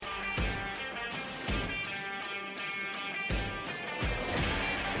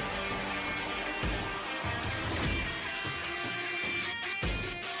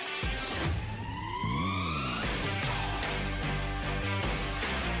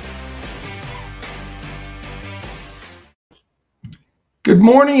Good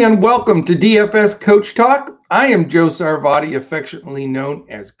morning and welcome to DFS Coach Talk. I am Joe Sarvati, affectionately known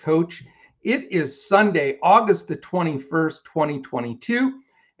as Coach. It is Sunday, August the 21st, 2022,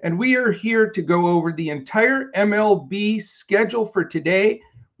 and we are here to go over the entire MLB schedule for today.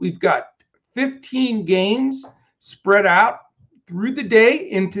 We've got 15 games spread out through the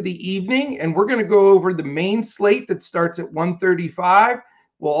day into the evening, and we're going to go over the main slate that starts at 1:35.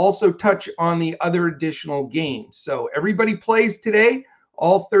 We'll also touch on the other additional games. So everybody plays today.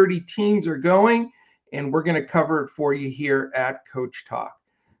 All 30 teams are going, and we're going to cover it for you here at Coach Talk.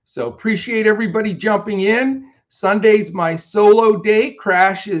 So appreciate everybody jumping in. Sunday's my solo day.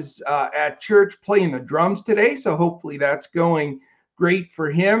 Crash is at church playing the drums today, so hopefully that's going great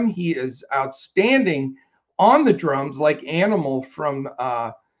for him. He is outstanding on the drums, like Animal from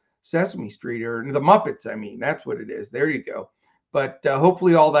Sesame Street, or the Muppets, I mean. That's what it is. There you go. But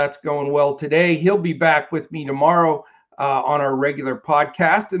hopefully all that's going well today. He'll be back with me tomorrow on our regular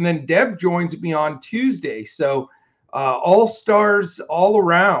podcast. And then Deb joins me on Tuesday. So all stars all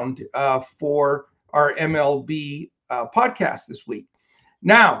around for our MLB podcast this week.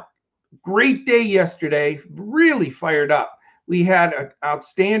 Now, great day yesterday, really fired up. We had an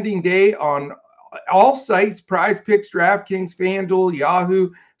outstanding day on all sites, Prize Picks, DraftKings, FanDuel,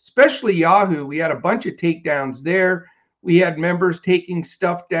 Yahoo, especially Yahoo. We had a bunch of takedowns there. We had members taking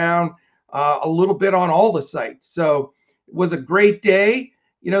stuff down a little bit on all the sites. So it was a great day.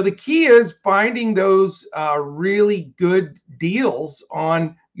 You know, the key is finding those really good deals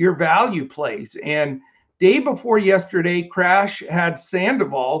on your value plays. And day before yesterday, Crash had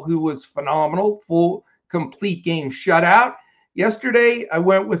Sandoval, who was phenomenal, full, complete game shutout. Yesterday, I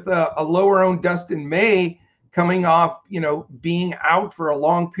went with a lower-owned Dustin May coming off, being out for a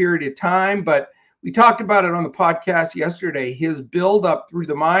long period of time. But we talked about it on the podcast yesterday. His build up through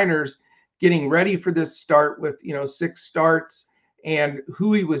the minors, getting ready for this start with, 6 starts, and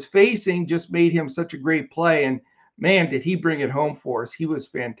who he was facing just made him such a great play. And man, did he bring it home for us. He was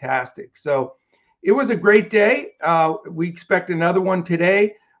fantastic. So it was a great day. We expect another one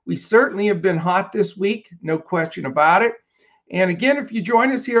today. We certainly have been hot this week, no question about it. And again, if you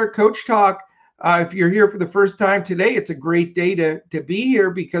join us here at Coach Talk, if you're here for the first time today, it's a great day to be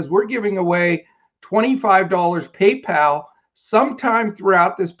here because we're giving away $25 PayPal sometime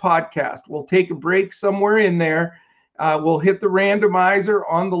throughout this podcast. We'll take a break somewhere in there. We'll hit the randomizer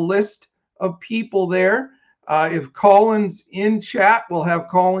on the list of people there. If Colin's in chat, we'll have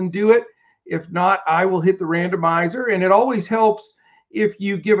Colin do it. If not, I will hit the randomizer. And it always helps if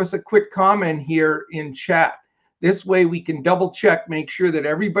you give us a quick comment here in chat. This way we can double check, make sure that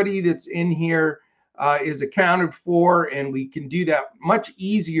everybody that's in here is accounted for, and we can do that much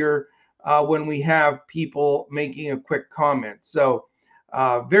easier when we have people making a quick comment. So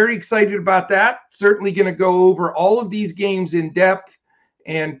very excited about that. Certainly going to go over all of these games in depth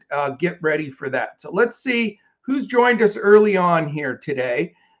and get ready for that. So let's see who's joined us early on here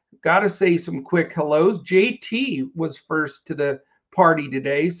today. Got to say some quick hellos. JT was first to the party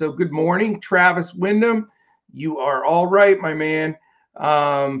today. So good morning, Travis Wyndham. You are all right, my man.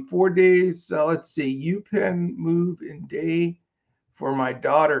 4 days. Let's see. UPenn move in day for my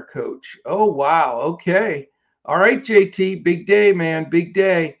daughter, coach. Oh, wow. Okay. All right, JT. Big day, man. Big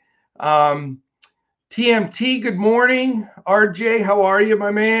day. TMT, good morning. RJ, how are you, my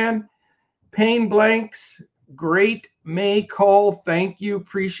man? Pain Blanks, great May call. Thank you.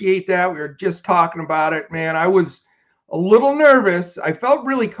 Appreciate that. We were just talking about it, man. I was a little nervous. I felt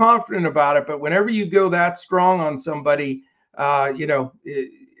really confident about it, but whenever you go that strong on somebody,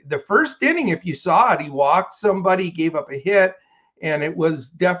 the first inning, if you saw it, he walked somebody, gave up a hit, and it was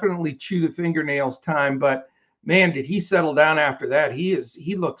definitely chew the fingernails time. But man, did he settle down after that.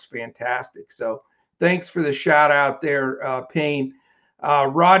 He looks fantastic. So thanks for the shout out there, Payne.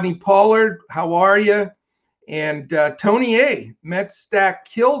 Rodney Pollard, how are you? And Tony A, Mets stack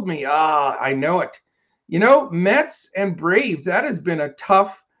killed me. I know it. Mets and Braves, that has been a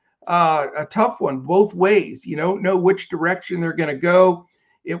tough one both ways. You don't know which direction they're going to go.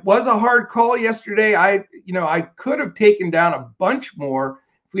 It was a hard call yesterday. I could have taken down a bunch more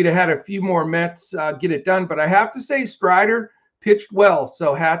if we'd have had a few more Mets get it done. But I have to say Strider pitched well.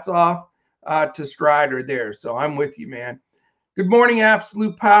 So hats off to Strider there. So I'm with you, man. Good morning,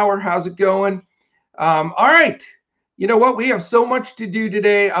 Absolute Power. How's it going? All right. You know what? We have so much to do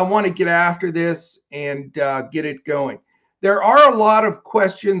today. I want to get after this and get it going. There are a lot of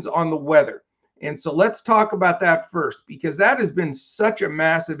questions on the weather. And so let's talk about that first, because that has been such a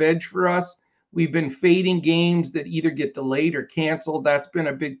massive edge for us. We've been fading games that either get delayed or canceled. That's been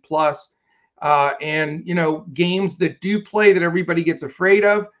a big plus. And games that do play that everybody gets afraid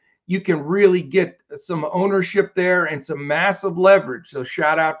of, you can really get some ownership there and some massive leverage. So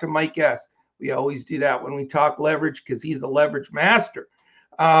shout out to Mike S. We always do that when we talk leverage because he's the leverage master.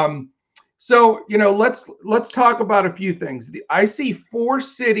 So, let's talk about a few things. I see 4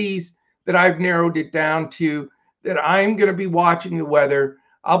 cities that I've narrowed it down to that I'm going to be watching the weather.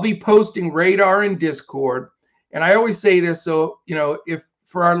 I'll be posting radar in Discord. And I always say this, so, if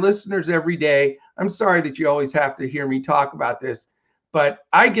for our listeners every day, I'm sorry that you always have to hear me talk about this, but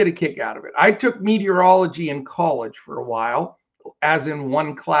I get a kick out of it. I took meteorology in college for a while, as in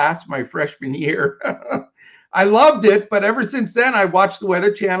one class my freshman year. I loved it, but ever since then, I watched the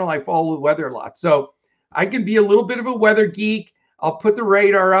Weather Channel. I follow the weather a lot. So I can be a little bit of a weather geek. I'll put the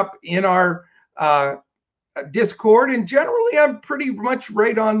radar up in our Discord, and generally I'm pretty much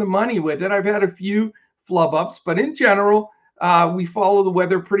right on the money with it. I've had a few flub ups, but in general, we follow the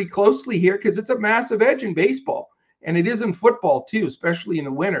weather pretty closely here because it's a massive edge in baseball, and it is in football too, especially in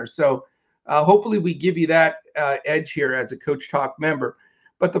the winter. So hopefully we give you that edge here as a Coach Talk member.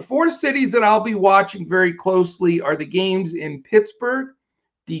 But the 4 cities that I'll be watching very closely are the games in Pittsburgh,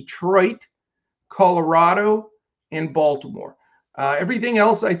 Detroit, Colorado, and Baltimore. Everything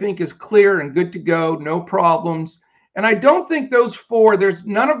else I think is clear and good to go, no problems. And I don't think those 4, there's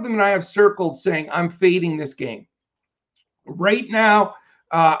none of them that I have circled saying I'm fading this game. Right now,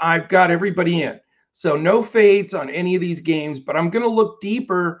 I've got everybody in. So no fades on any of these games, but I'm going to look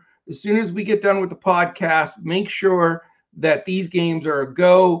deeper as soon as we get done with the podcast, make sure that these games are a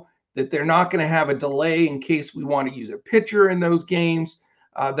go, that they're not going to have a delay in case we want to use a pitcher in those games,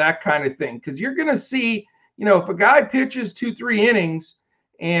 that kind of thing. Because you're going to see, if a guy pitches 2-3 innings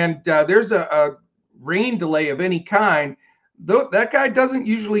and there's a rain delay of any kind, that guy doesn't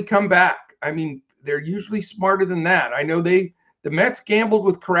usually come back. I mean, they're usually smarter than that. I know the Mets gambled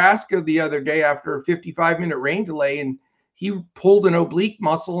with Carrasco the other day after a 55-minute rain delay, and he pulled an oblique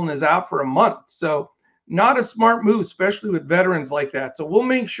muscle and is out for a month. So not a smart move, especially with veterans like that. So we'll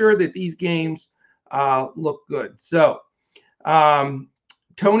make sure that these games look good. So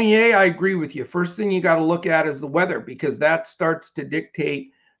Tony A., I agree with you. First thing you got to look at is the weather, because that starts to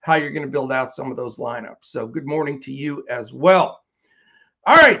dictate how you're going to build out some of those lineups. So good morning to you as well.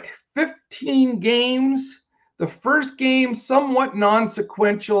 All right, 15 games. The first game, somewhat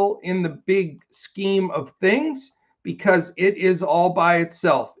non-sequential in the big scheme of things, because it is all by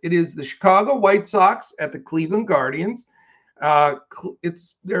itself. It is the Chicago White Sox at the Cleveland Guardians.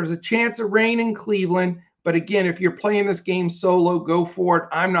 There's a chance of rain in Cleveland, but again, if you're playing this game solo, go for it.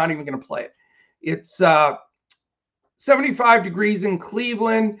 I'm not even going to play it. It's 75 degrees in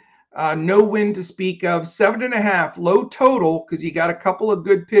Cleveland, no wind to speak of, 7.5 low total because you got a couple of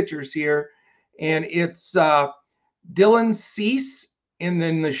good pitchers here, and it's Dylan Cease. And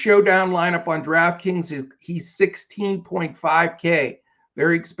then the showdown lineup on DraftKings, he's 16.5K.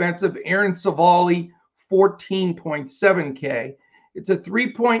 Very expensive. Aaron Savali, 14.7K. It's a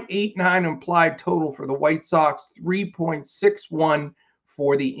 3.89 implied total for the White Sox, 3.61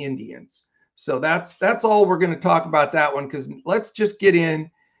 for the Indians. So that's all we're going to talk about that one, because let's just get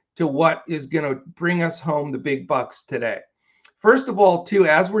in to what is going to bring us home the big bucks today. First of all, too,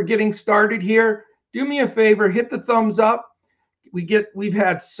 as we're getting started here, do me a favor, hit the thumbs up. We've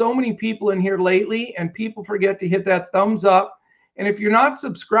had so many people in here lately, and people forget to hit that thumbs up. And if you're not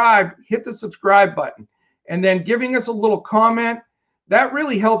subscribed, hit the subscribe button. And then giving us a little comment, that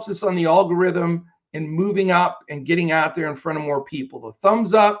really helps us on the algorithm in moving up and getting out there in front of more people. The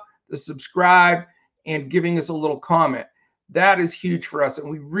thumbs up, the subscribe, and giving us a little comment. That is huge for us, and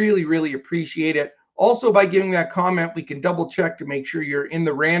we really, really appreciate it. Also, by giving that comment, we can double check to make sure you're in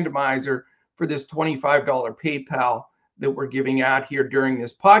the randomizer for this $25 PayPal that we're giving out here during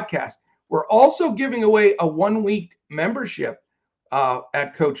this podcast. We're also giving away a 1-week membership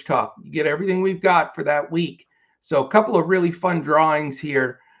at Coach Talk. You get everything we've got for that week. So a couple of really fun drawings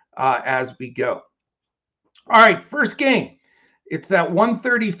here as we go. All right, first game. It's that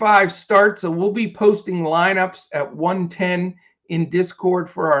 1:35 start, so we'll be posting lineups at 1:10 in Discord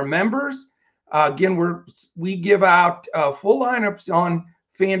for our members. Again, we give out full lineups on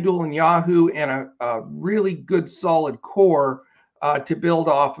FanDuel and Yahoo, and a really good solid core to build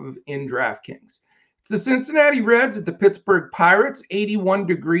off of in DraftKings. It's the Cincinnati Reds at the Pittsburgh Pirates, 81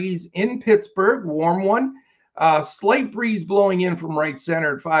 degrees in Pittsburgh, warm one. Slight breeze blowing in from right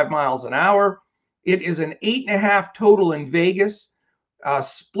center at 5 miles an hour. It is an 8.5 total in Vegas,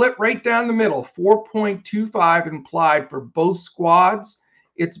 split right down the middle, 4.25 implied for both squads.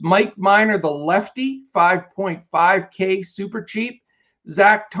 It's Mike Minor, the lefty, 5.5K, super cheap.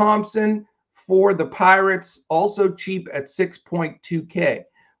 Zach Thompson for the Pirates, also cheap at 6.2K.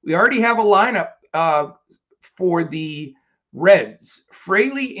 We already have a lineup for the Reds,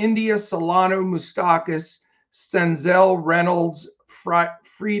 Fraley, India, Solano, Moustakas, Senzel, Reynolds,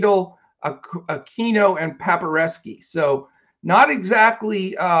 Friedel, Aquino, and Paparesky. So not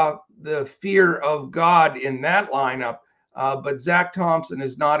exactly the fear of God in that lineup, but Zach Thompson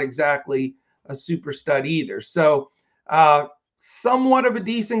is not exactly a super stud either. So somewhat of a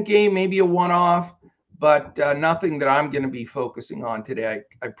decent game, maybe a one-off, but nothing that I'm going to be focusing on today.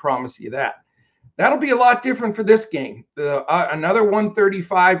 I promise you that. That'll be a lot different for this game. Another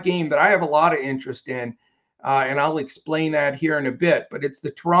 135 game that I have a lot of interest in, and I'll explain that here in a bit. But it's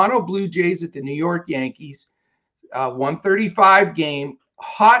the Toronto Blue Jays at the New York Yankees, 135 game,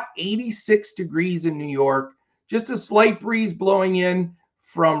 hot 86 degrees in New York, just a slight breeze blowing in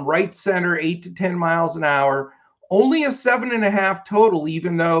from right center, 8 to 10 miles an hour. Only a 7.5 total,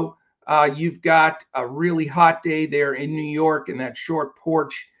 even though you've got a really hot day there in New York in that short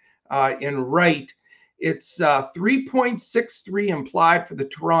porch in right. It's 3.63 implied for the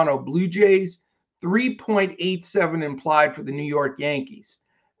Toronto Blue Jays, 3.87 implied for the New York Yankees.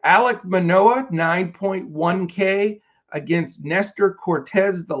 Alek Manoah, 9.1K against Nestor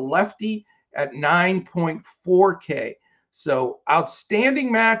Cortez, the lefty, at 9.4K. So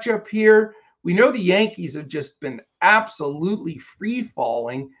outstanding matchup here. We know the Yankees have just been absolutely free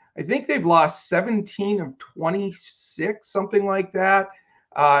falling. I think they've lost 17 of 26, something like that.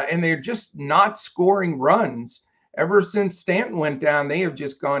 And they're just not scoring runs. Ever since Stanton went down, they have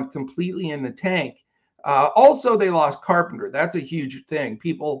just gone completely in the tank. Also, they lost Carpenter. That's a huge thing.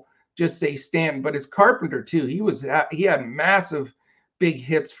 People just say Stanton, but it's Carpenter too. He had massive big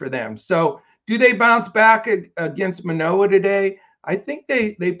hits for them. So do they bounce back against Manoah today? I think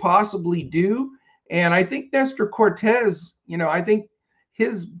they possibly do. And I think Nestor Cortez, I think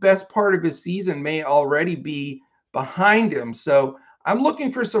his best part of his season may already be behind him. So I'm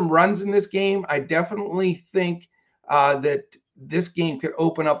looking for some runs in this game. I definitely think that this game could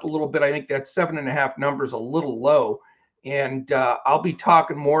open up a little bit. I think that 7.5 number is a little low. And I'll be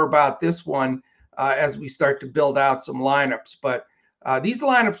talking more about this one as we start to build out some lineups. But these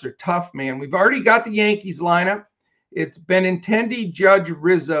lineups are tough, man. We've already got the Yankees lineup. It's Benintendi, Judge,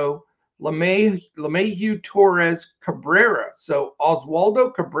 Rizzo, LeMahieu, Torres, Cabrera. So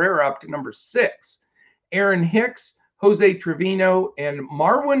Oswaldo Cabrera up to number 6. Aaron Hicks, Jose Trevino, and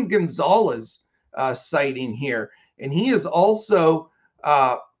Marwin Gonzalez sighting here. And he is also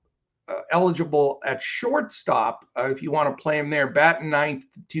eligible at shortstop if you want to play him there, batting 9th,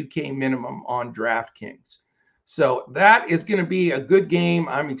 2K minimum on DraftKings. So that is going to be a good game.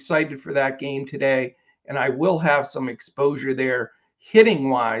 I'm excited for that game today, and I will have some exposure there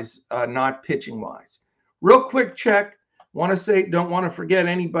hitting-wise, not pitching-wise. Real quick check. Don't want to forget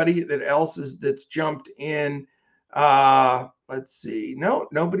anybody that's jumped in. Let's see. No,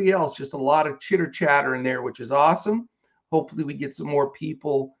 nobody else. Just a lot of chitter chatter in there, which is awesome. Hopefully we get some more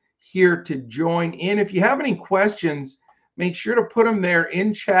people here to join in. If you have any questions, make sure to put them there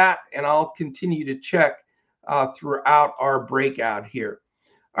in chat, and I'll continue to check throughout our breakout here.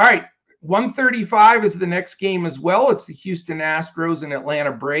 All right. 135 is the next game as well. It's the Houston Astros and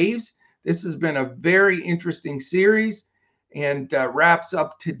Atlanta Braves. This has been a very interesting series and wraps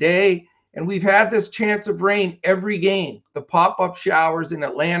up today. And we've had this chance of rain every game. The pop-up showers in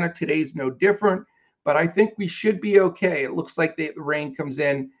Atlanta, today's no different, but I think we should be okay. It looks like the rain comes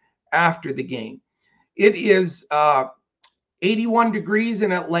in after the game. It is 81 degrees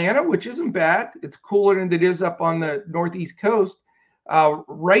in Atlanta, which isn't bad. It's cooler than it is up on the northeast coast.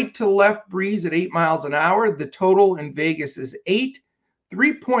 Right to left breeze at 8 miles an hour. The total in Vegas is 8.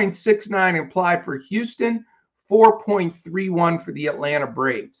 3.69 implied for Houston, 4.31 for the Atlanta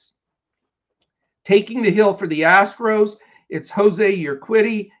Braves. Taking the hill for the Astros, it's Jose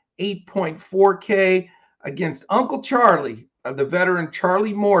Urquidy, 8.4K against Uncle Charlie. The veteran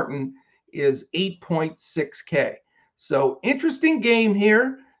Charlie Morton is 8.6K. So interesting game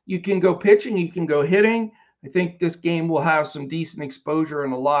here. You can go pitching, you can go hitting. I think this game will have some decent exposure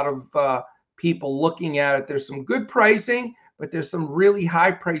and a lot of people looking at it. There's some good pricing, but there's some really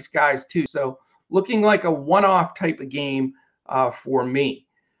high price guys too. So looking like a one-off type of game for me.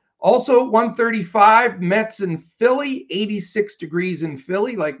 Also 135, Mets and Philly, 86 degrees in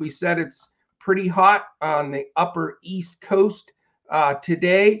Philly. Like we said, it's pretty hot on the upper East Coast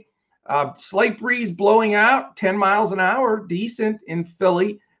today. Slight breeze blowing out, 10 miles an hour, decent in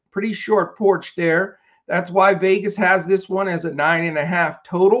Philly. Pretty short porch there. That's why Vegas has this one as a 9.5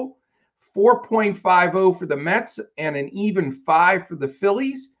 total. 4.50 for the Mets and an even 5 for the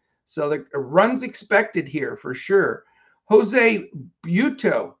Phillies. So the runs expected here for sure. Jose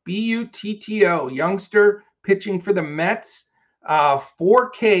Butto, B-U-T-T-O, youngster pitching for the Mets,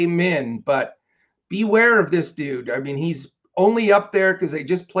 4K min, but beware of this dude. I mean, he's only up there because they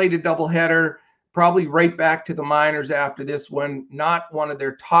just played a doubleheader, probably right back to the minors after this one. Not one of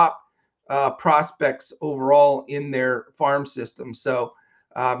their top prospects overall in their farm system. So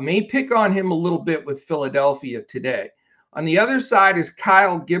may pick on him a little bit with Philadelphia today. On the other side is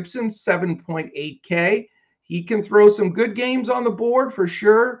Kyle Gibson, 7.8K. He can throw some good games on the board for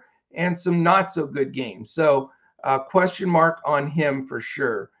sure and some not so good games. So question mark on him for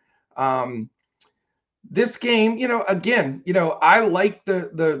sure. This game, again, I like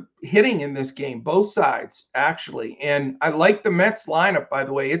the hitting in this game, both sides actually. And I like the Mets lineup, by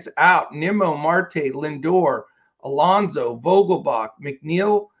the way. It's out. Nimmo, Marte, Lindor, Alonso, Vogelbach,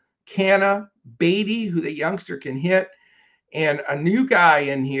 McNeil, Canna, Beatty, who the youngster can hit, and a new guy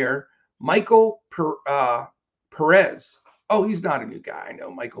in here, Michael Perez. Oh, he's not a new guy. I know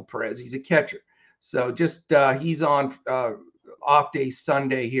Michael Perez. He's a catcher. So just he's on off day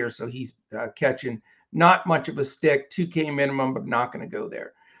Sunday here. So he's catching not much of a stick, 2K minimum, but not going to go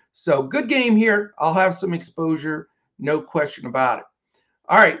there. So good game here. I'll have some exposure. No question about it.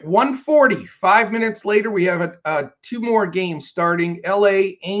 All right, 1:40. 5 minutes later, we have two more games starting.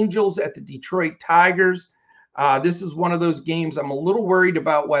 LA Angels at the Detroit Tigers. This is one of those games I'm a little worried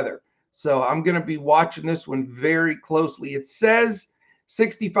about weather. So I'm going to be watching this one very closely. It says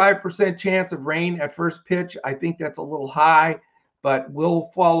 65% chance of rain at first pitch. I think that's a little high, but we'll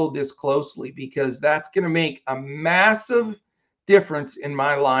follow this closely because that's going to make a massive difference in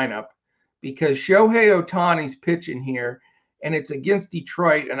my lineup because Shohei Ohtani's pitching here and it's against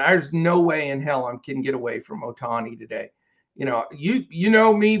Detroit, and there's no way in hell I can get away from Ohtani today. You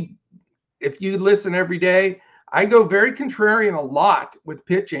know me. If you listen every day, I go very contrarian a lot with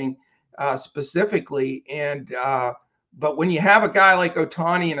pitching specifically. But when you have a guy like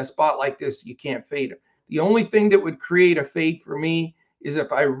Ohtani in a spot like this, you can't fade him. The only thing that would create a fade for me is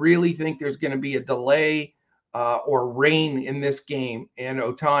if I really think there's going to be a delay or rain in this game and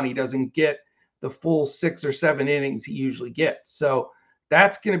Ohtani doesn't get the full 6 or 7 innings he usually gets. So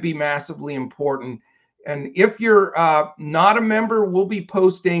that's going to be massively important. And if you're not a member, we'll be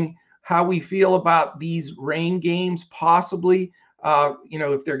posting how we feel about these rain games, possibly,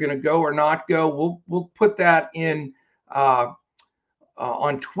 if they're going to go or not go. We'll put that in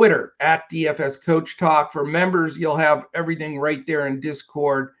on Twitter at DFS Coach Talk. For members, you'll have everything right there in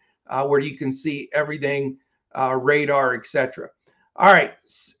Discord where you can see everything, radar, etc. All right,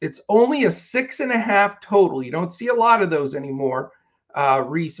 it's only a 6.5 total. You don't see a lot of those anymore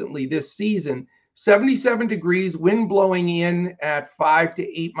recently this season. 77 degrees, wind blowing in at 5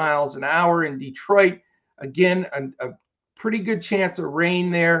 to 8 miles an hour in Detroit. Again, a pretty good chance of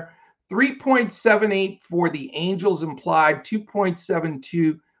rain there. 3.78 for the Angels implied,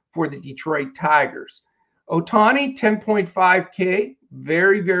 2.72 for the Detroit Tigers. Ohtani, 10.5K,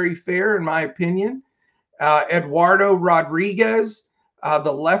 very, very fair in my opinion. Eduardo Rodriguez,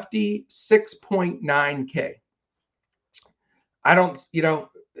 the lefty, 6.9K. I don't,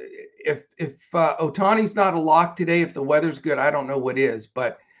 if Ohtani's not a lock today, if the weather's good, I don't know what is,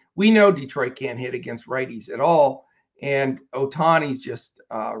 but we know Detroit can't hit against righties at all. And Ohtani's just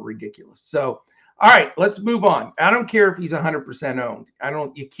ridiculous. So, all right, let's move on. I don't care if he's 100% owned.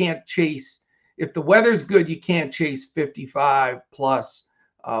 You can't chase, if the weather's good, you can't chase 55 plus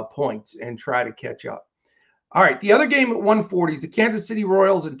points and try to catch up. All right, the other game at 1:40 is the Kansas City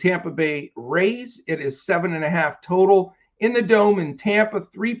Royals and Tampa Bay Rays. It is 7.5 total. In the Dome in Tampa,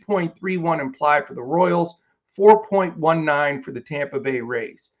 3.31 implied for the Royals, 4.19 for the Tampa Bay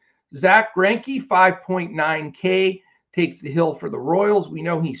Rays. Zach Greinke, 5.9K, takes the hill for the Royals. We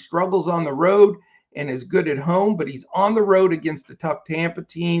know he struggles on the road and is good at home, but he's on the road against a tough Tampa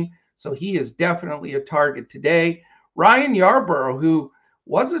team, so he is definitely a target today. Ryan Yarbrough, who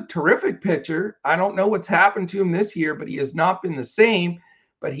was a terrific pitcher. I don't know what's happened to him this year, but he has not been the same.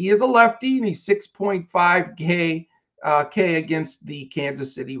 But he is a lefty, and he's 6.5K against the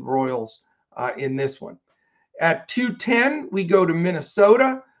Kansas City Royals in this one. At 2:10, we go to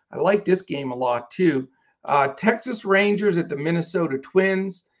Minnesota. I like this game a lot too. Texas Rangers at the Minnesota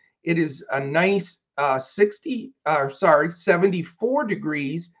Twins. It is a nice 74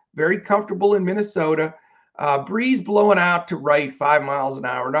 degrees, very comfortable in Minnesota. Breeze blowing out to right, 5 miles an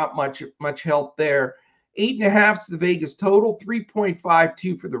hour. Not much help there. 8.5 is the Vegas total,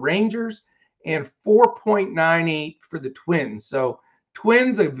 3.52 for the Rangers, and 4.98 for the Twins. So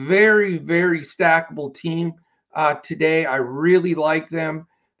Twins, a very, very stackable team today. I really like them.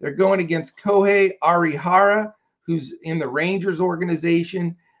 They're going against Kohei Arihara, who's in the Rangers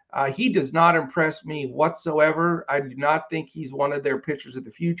organization. He does not impress me whatsoever. I do not think he's one of their pitchers of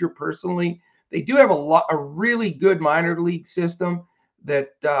the future personally. They do have a really good minor league system that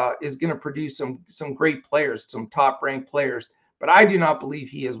is going to produce some great players, some top-ranked players. But I do not believe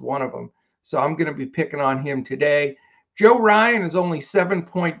he is one of them. So I'm going to be picking on him today. Joe Ryan is only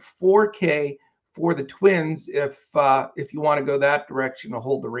 7.4K for the Twins if you want to go that direction to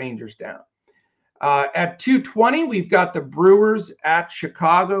hold the Rangers down. At 220, we've got the Brewers at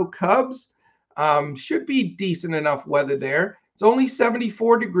Chicago Cubs. Should be decent enough weather there. It's only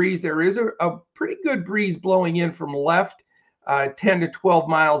 74 degrees. There is a pretty good breeze blowing in from left, 10 to 12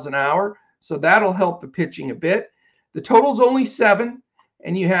 miles an hour. So that'll help the pitching a bit. The total's only 7,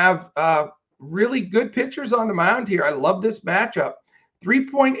 and you have really good pitchers on the mound here. I love this matchup.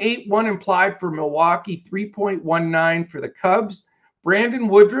 3.81 implied for Milwaukee, 3.19 for the Cubs. Brandon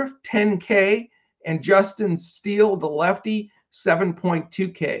Woodruff, 10K, and Justin Steele, the lefty,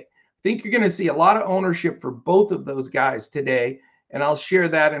 7.2K. I think you're going to see a lot of ownership for both of those guys today, and I'll share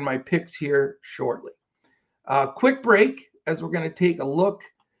that in my picks here shortly. Quick break as we're going to take a look.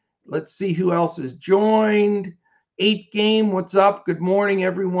 Let's see who else is joined. 8 Game, what's up? Good morning,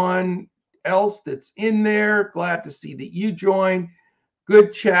 everyone else that's in there. Glad to see that you joined.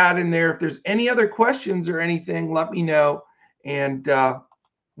 Good chat in there. If there's any other questions or anything, let me know, and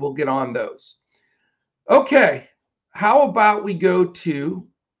we'll get on those. Okay, how about we go to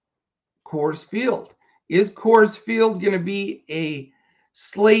Coors Field? Is Coors Field going to be a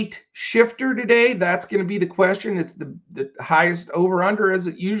slate shifter today? That's going to be the question. It's the highest over-under as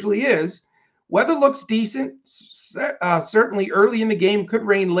it usually is. Weather looks decent. Certainly early in the game, could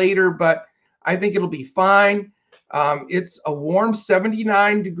rain later, but I think it'll be fine. It's a warm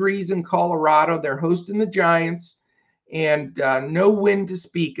 79 degrees in Colorado. They're hosting the Giants, and no wind to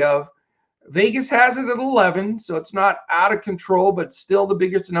speak of. Vegas has it at 11, so it's not out of control, but still the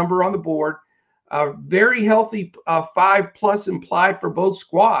biggest number on the board. Very healthy 5+ implied for both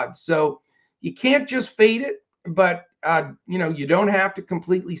squads. So you can't just fade it, but you don't have to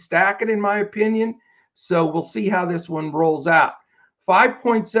completely stack it, in my opinion. So we'll see how this one rolls out.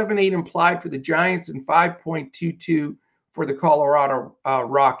 5.78 implied for the Giants and 5.22 for the Colorado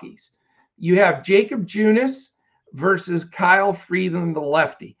Rockies. You have Jacob Junis versus Kyle Freeland, the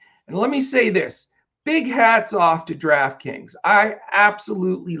lefty. And let me say this, big hats off to DraftKings. I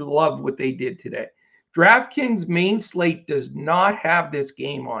absolutely love what they did today. DraftKings main slate does not have this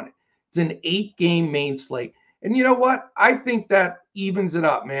game on it. It's an 8-game main slate. And you know what? I think that evens it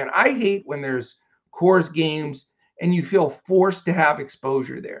up, man. I hate when there's Coors games and you feel forced to have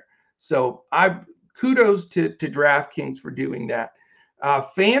exposure there. So kudos to DraftKings for doing that.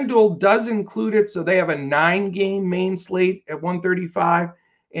 FanDuel does include it, so they have a 9-game main slate at 135.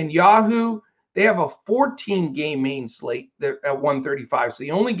 And Yahoo, they have a 14-game main slate at 135. So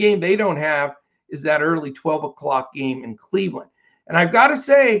the only game they don't have is that early 12 o'clock game in Cleveland. And I've got to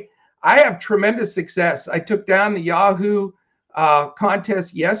say, I have tremendous success. I took down the Yahoo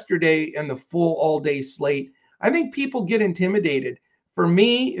contest yesterday and the full all-day slate. I think people get intimidated. For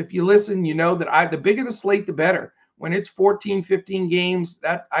me, if you listen, you know that the bigger the slate, the better. When it's 14, 15 games,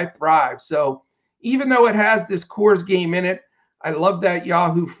 that I thrive. So even though it has this Coors game in it, I love that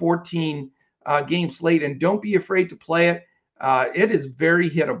Yahoo 14 game slate, and don't be afraid to play it. It is very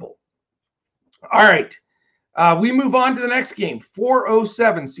hittable. All right. We move on to the next game.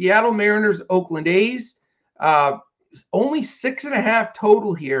 4:07, Seattle Mariners, Oakland A's. Only 6.5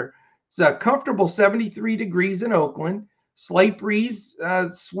 total here. It's a comfortable 73 degrees in Oakland. Slight breeze,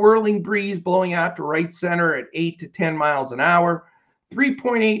 swirling breeze blowing out to right center at 8 to 10 miles an hour.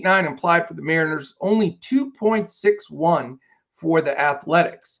 3.89 implied for the Mariners. Only 2.61 for the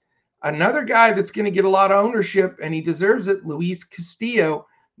Athletics. Another guy that's going to get a lot of ownership, and he deserves it, Luis Castillo,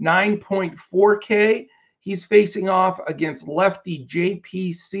 9.4K. He's facing off against lefty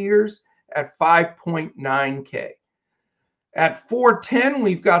J.P. Sears at 5.9K. At 4:10,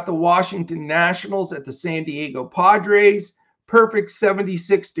 we've got the Washington Nationals at the San Diego Padres. Perfect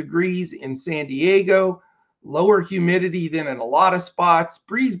 76 degrees in San Diego. Lower humidity than in a lot of spots.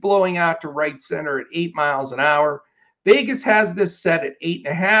 Breeze blowing out to right center at 8 miles an hour. Vegas has this set at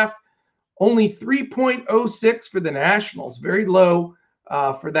 8.5. Only 3.06 for the Nationals. Very low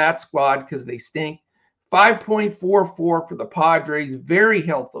for that squad because they stink. 5.44 for the Padres. Very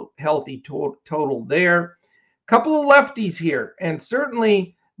healthy total there. Couple of lefties here, and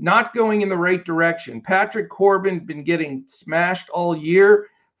certainly not going in the right direction. Patrick Corbin been getting smashed all year.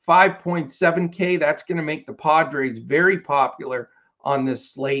 5.7K. That's going to make the Padres very popular on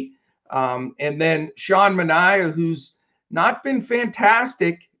this slate. And then Sean Manaea, who's not been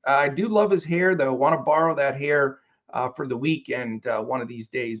fantastic. I do love his hair, though. Want to borrow that hair for the weekend one of these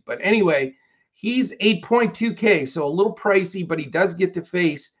days. But anyway, he's 8.2K, so a little pricey, but he does get to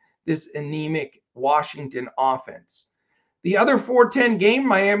face this anemic Washington offense. The other 4:10 game,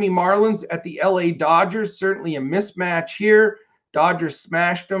 Miami Marlins at the LA Dodgers, certainly a mismatch here. Dodgers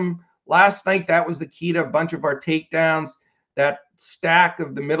smashed them last night. That was the key to a bunch of our takedowns. That stack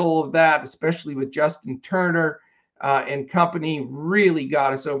of the middle of that, especially with Justin Turner and company, really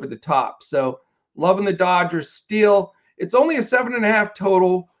got us over the top. So loving the Dodgers still. It's only a 7.5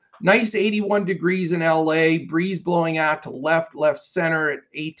 total. Nice 81 degrees in LA. Breeze blowing out to left center at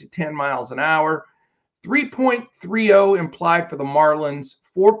 8 to 10 miles an hour. 3.30 implied for the Marlins,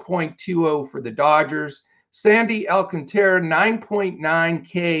 4.20 for the Dodgers. Sandy Alcantara,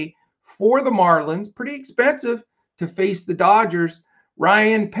 9.9K for the Marlins. Pretty expensive to face the Dodgers.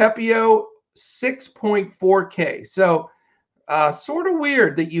 Ryan Pepiot, 6.4K. So sort of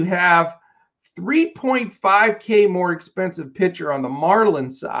weird that you have 3.5K more expensive pitcher on the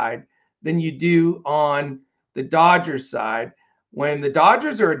Marlins side than you do on the Dodgers side, when the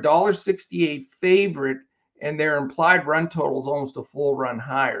Dodgers are a $1.68 favorite and their implied run total is almost a full run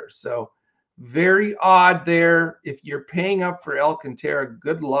higher. So very odd there. If you're paying up for Alcantara,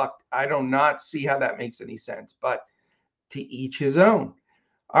 good luck. I do not see how that makes any sense, but to each his own.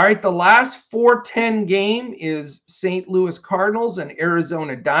 All right, the last 4:10 game is St. Louis Cardinals and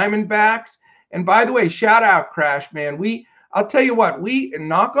Arizona Diamondbacks. And by the way, shout out Crash, man. I'll tell you what, we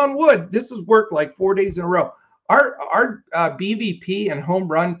knock on wood, this has worked like 4 days in a row. Our BVP and home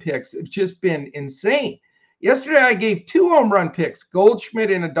run picks have just been insane. Yesterday, I gave 2 home run picks,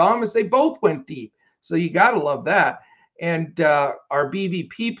 Goldschmidt and Adames. They both went deep. So you got to love that. And our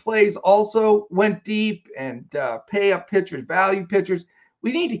BVP plays also went deep, and pay up pitchers, value pitchers.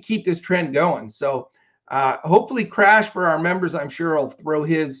 We need to keep this trend going. So hopefully Crash, for our members, I'm sure will throw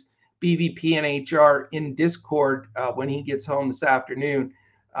his BVP and HR in Discord when he gets home this afternoon.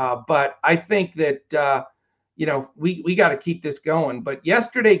 But I think that we got to keep this going. But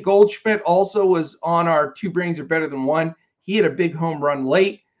yesterday, Goldschmidt also was on our 2 brains are better than 1. He had a big home run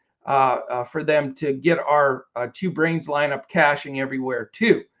late for them to get our 2 brains lineup cashing everywhere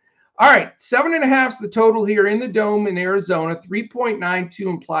too. All right, 7.5 is the total here in the Dome in Arizona. 3.92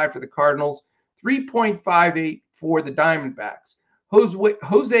 implied for the Cardinals. 3.58 for the Diamondbacks.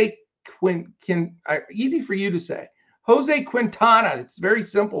 Jose easy for you to say. Jose Quintana, it's a very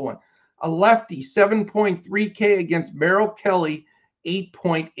simple one. A lefty, 7.3K against Merrill Kelly,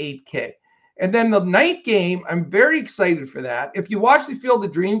 8.8K. And then the night game, I'm very excited for that. If you watched the Field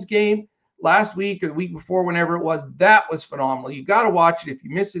of Dreams game last week or the week before, whenever it was, that was phenomenal. You got to watch it. If you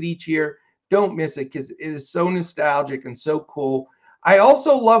miss it each year, don't miss it because it is so nostalgic and so cool. I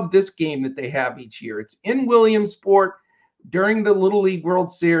also love this game that they have each year. It's in Williamsport during the Little League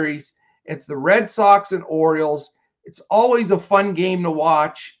World Series. It's the Red Sox and Orioles. It's always a fun game to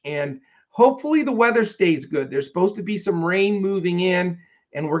watch, and hopefully the weather stays good. There's supposed to be some rain moving in,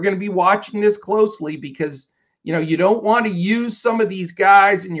 and we're going to be watching this closely because, you don't want to use some of these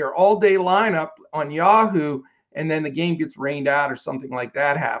guys in your all-day lineup on Yahoo, and then the game gets rained out or something like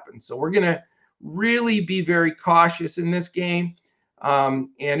that happens. So we're going to really be very cautious in this game, and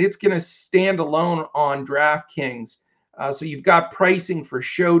it's going to stand alone on DraftKings. So you've got pricing for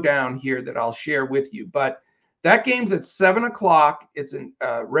Showdown here that I'll share with you. But that game's at 7 o'clock. It's in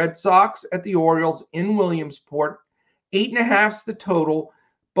Red Sox at the Orioles in Williamsport. 8.5 is the total.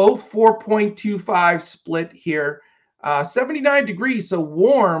 Both 4.25 split here. 79 degrees, so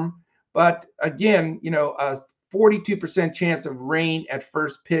warm. But again, a 42% chance of rain at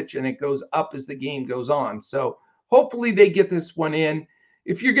first pitch, and it goes up as the game goes on. So hopefully they get this one in.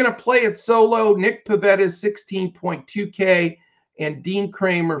 If you're going to play it solo, Nick Pivetta is 16.2K and Dean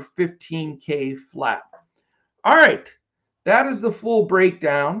Kramer 15K flat. All right, that is the full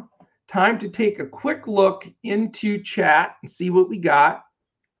breakdown. Time to take a quick look into chat and see what we got.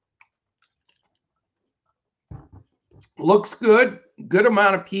 Looks good. Good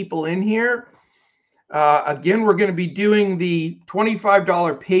amount of people in here. Again, we're going to be doing the $25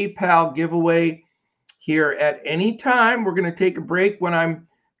 PayPal giveaway here at any time. We're going to take a break when I'm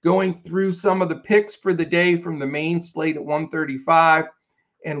going through some of the picks for the day from the main slate at 1:35.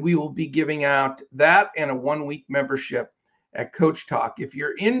 And we will be giving out that and a 1-week membership at Coach Talk. If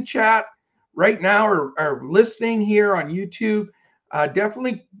you're in chat right now or listening here on YouTube,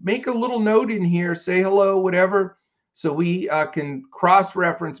 definitely make a little note in here, say hello, whatever, so we can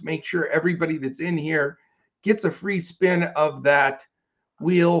cross-reference, make sure everybody that's in here gets a free spin of that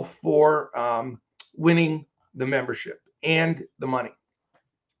wheel for winning the membership and the money.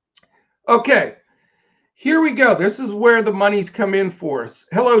 Okay. Here we go. This is where the money's come in for us.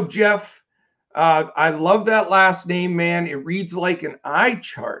 Hello, Jeff. I love that last name, man. It reads like an eye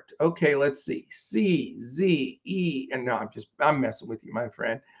chart. Okay, let's see. C, Z, E. And no, I'm messing with you, my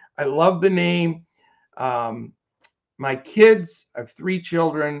friend. I love the name. My kids, I have 3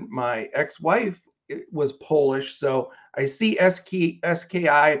 children. My ex-wife was Polish, so I see SKI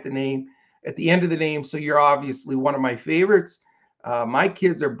at the name, at the end of the name. So you're obviously one of my favorites. My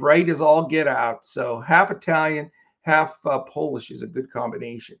kids are bright as all get out. So half Italian, half Polish is a good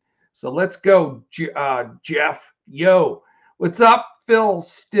combination. So let's go, Jeff. Yo, what's up, Phil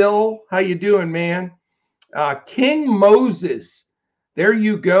Still? How you doing, man? King Moses, there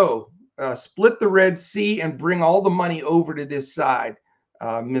you go. Split the Red Sea and bring all the money over to this side,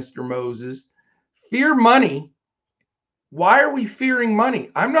 Mr. Moses. Fear money. Why are we fearing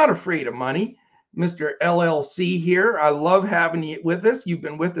money? I'm not afraid of money. Mr. LLC here. I love having you with us. You've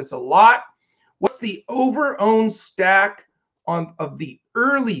been with us a lot. What's the over-owned stack of the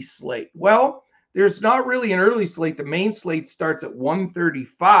early slate? Well, there's not really an early slate. The main slate starts at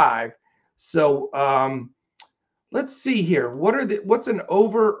 135. So let's see here. What's an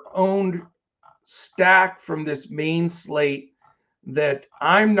over-owned stack from this main slate that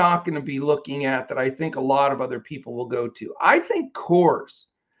I'm not going to be looking at that I think a lot of other people will go to? I think Coors.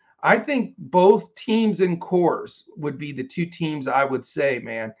 I think both teams in Coors would be the 2 teams I would say,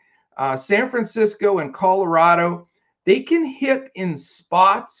 man. San Francisco and Colorado, they can hit in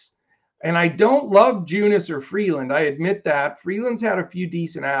spots. And I don't love Junis or Freeland. I admit that. Freeland's had a few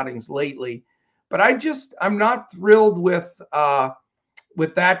decent outings lately. But I'm not thrilled with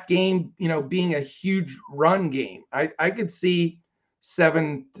that game, being a huge run game. I could see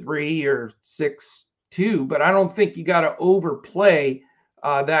 7-3 or 6-2, but I don't think you got to overplay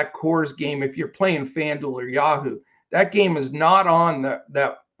that Coors game if you're playing FanDuel or Yahoo. That game is not on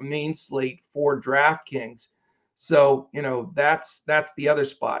that main slate for DraftKings. So, that's the other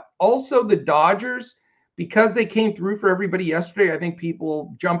spot. Also, the Dodgers, because they came through for everybody yesterday, I think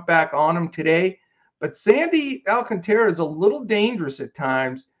people jump back on them today. But Sandy Alcantara is a little dangerous at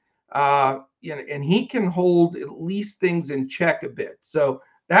times, and he can hold at least things in check a bit. So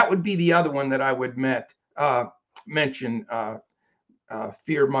that would be the other one that I would mention.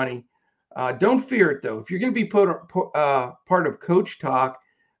 Fear money. Don't fear it, though. If you're going to be part of Coach Talk,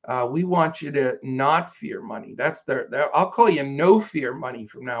 we want you to not fear money. I'll call you no fear money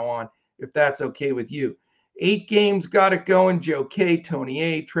from now on, if that's okay with you. 8 games got it going. Joe K, Tony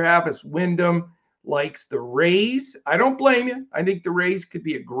A, Travis Wyndham likes the Rays. I don't blame you. I think the Rays could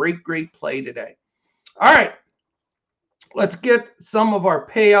be a great, great play today. All right. Let's get some of our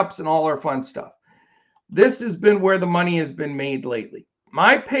pay-ups and all our fun stuff. This has been where the money has been made lately.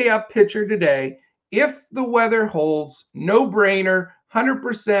 My pay-up pitcher today, if the weather holds, no-brainer,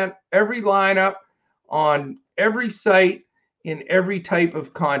 100% every lineup on every site in every type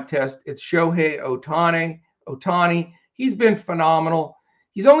of contest. It's Shohei Ohtani. He's been phenomenal.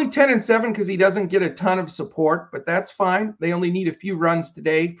 He's only 10-7 because he doesn't get a ton of support, but that's fine. They only need a few runs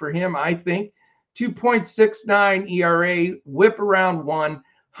today for him, I think. 2.69 ERA, whip around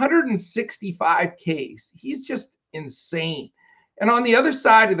 165 Ks. He's just insane. And on the other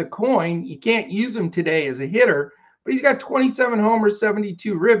side of the coin, you can't use him today as a hitter, but he's got 27 homers,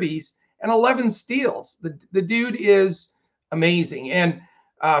 72 ribbies, and 11 steals. The dude is amazing. And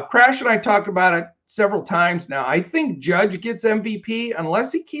Crash and I talked about it several times now. I think Judge gets MVP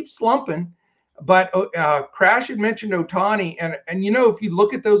unless he keeps slumping. But Crash had mentioned Ohtani. And if you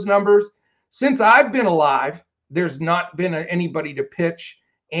look at those numbers, since I've been alive, there's not been anybody to pitch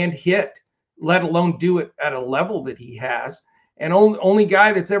and hit, let alone do it at a level that he has. And only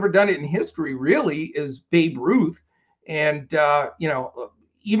guy that's ever done it in history really is Babe Ruth. And,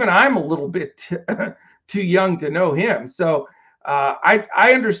 even I'm a little bit too young to know him. So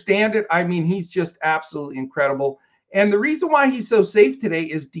I understand it. I mean, he's just absolutely incredible. And the reason why he's so safe today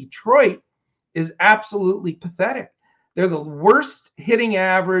is Detroit is absolutely pathetic. They're the worst hitting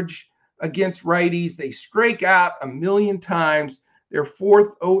average against righties. They strike out 1 million times. They're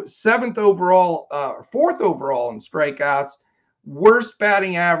fourth overall in strikeouts, worst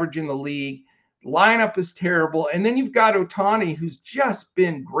batting average in the league. Lineup is terrible. And then you've got Ohtani, who's just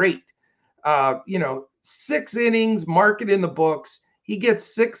been great. 6 innings, mark it in the books. He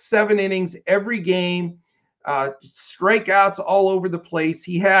gets 6-7 innings every game, strikeouts all over the place.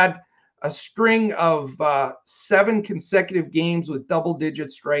 He had a string of 7 consecutive games with double-digit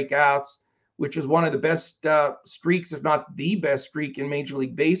strikeouts, which is one of the best streaks, if not the best streak in Major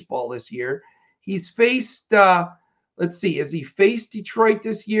League Baseball this year. He's faced, has he faced Detroit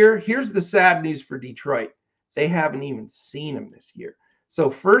this year? Here's the sad news for Detroit. They haven't even seen him this year.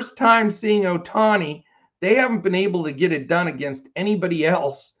 So first time seeing Ohtani, they haven't been able to get it done against anybody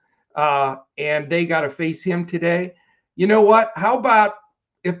else, and they got to face him today. You know what? How about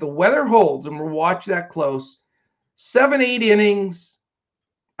if the weather holds, and we'll watch that close, 7-8 innings,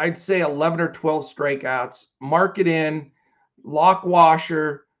 I'd say 11 or 12 strikeouts. Mark it in, lock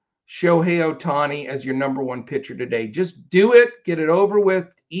washer, Shohei Ohtani as your number one pitcher today. Just do it, get it over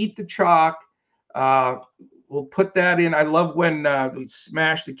with, eat the chalk. We'll put that in. I love when we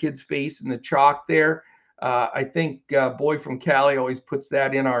smash the kid's face in the chalk there. I think Boy from Cali always puts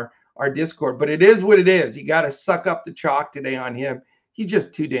that in our Discord, but it is what it is. You got to suck up the chalk today on him. He's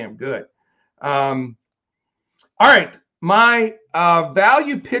just too damn good. All right. My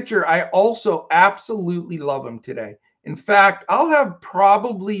value pitcher, I also absolutely love him today. In fact, I'll have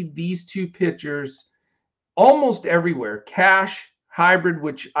probably these two pitchers almost everywhere. Cash, hybrid,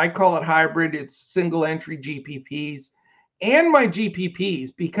 which I call it hybrid. It's single entry GPPs and my GPPs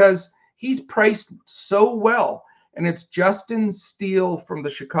because he's priced so well. And it's Justin Steele from the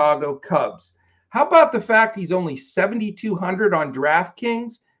Chicago Cubs. How about the fact he's only 7,200 on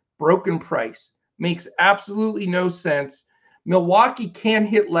DraftKings? Broken price. Makes absolutely no sense. Milwaukee can't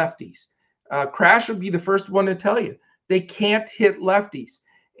hit lefties. Crash will be the first one to tell you. They can't hit lefties.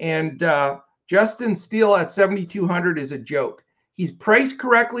 And Justin Steele at 7,200 is a joke. He's priced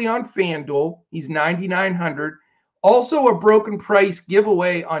correctly on FanDuel. He's 9,900. Also a broken price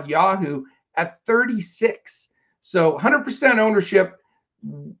giveaway on Yahoo at 36. So 100% ownership,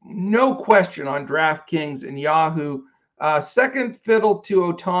 no question on DraftKings and Yahoo. Second fiddle to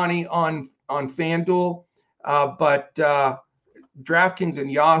Ohtani on FanDuel, but DraftKings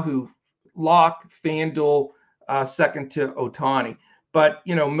and Yahoo lock FanDuel second to Ohtani. But,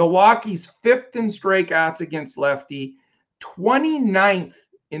 you know, Milwaukee's fifth in strikeouts against lefty, 29th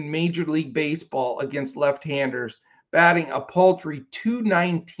in Major League Baseball against left-handers, batting a paltry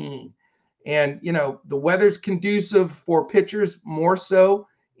 219. And, you know, the weather's conducive for pitchers more so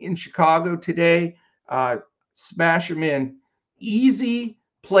in Chicago today. Smash him in. Easy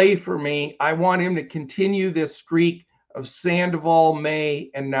play for me. I want him to continue this streak of Sandoval,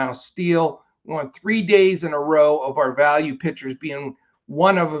 May, and now Steele. We want 3 days in a row of our value pitchers being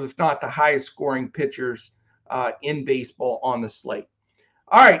one of, if not the highest scoring pitchers in baseball on the slate.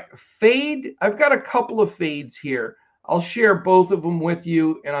 All right, fade. I've got a couple of fades here. I'll share both of them with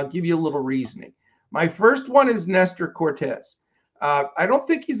you, and I'll give you a little reasoning. My first one is Nestor Cortes. I don't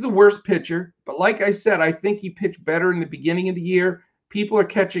think he's the worst pitcher, but like I said, I think he pitched better in the beginning of the year. People are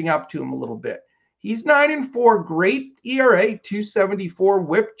catching up to him a little bit. He's 9-4, great ERA, 274,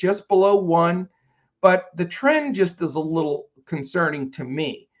 whip just below 1, but the trend just is a little concerning to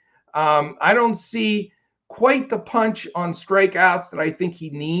me. I don't see quite the punch on strikeouts that I think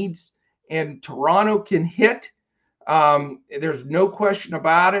he needs, and Toronto can hit. There's no question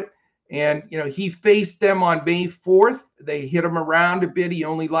about it. And, you know, he faced them on May 4th. They hit him around a bit. He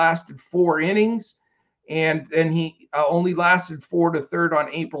only lasted 4 innings. And then he only lasted 4 to 3rd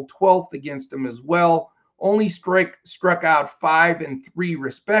on April 12th against them as well. Only struck out 5 and 3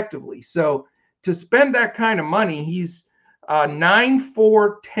 respectively. So to spend that kind of money, he's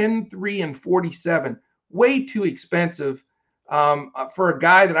 9-4, 10-3, and 47. Way too expensive for a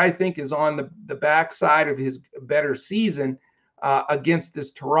guy that I think is on the backside of his better season against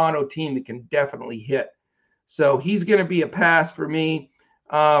this Toronto team that can definitely hit. So he's going to be a pass for me.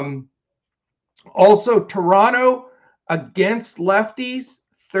 Also, Toronto against lefties,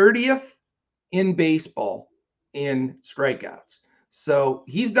 30th in baseball in strikeouts. So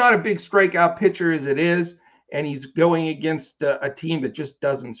he's not a big strikeout pitcher as it is, and he's going against a team that just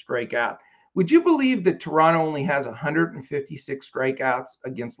doesn't strike out. Would you believe that Toronto only has 156 strikeouts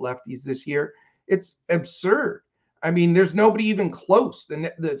against lefties this year? It's absurd. I mean, there's nobody even close.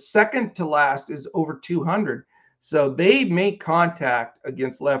 The second to last is over 200. So they make contact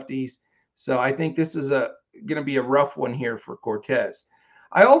against lefties. So I think this is going to be a rough one here for Cortes.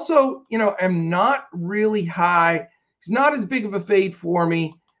 I also, you know, am not really high. He's not as big of a fade for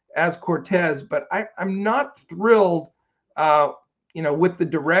me as Cortes, but I'm not thrilled, you know, with the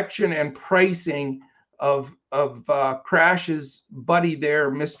direction and pricing of Crash's buddy there,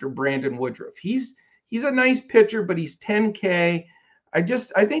 Mr. Brandon Woodruff. He's a nice pitcher, but he's 10K.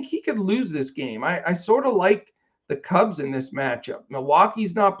 I think he could lose this game. I sort of like the Cubs in this matchup.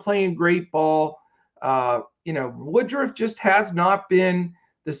 Milwaukee's not playing great ball. You know, Woodruff just has not been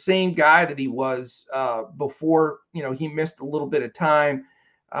the same guy that he was before, you know, he missed a little bit of time.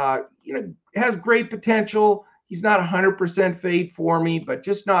 You know, has great potential. He's not 100% fade for me, but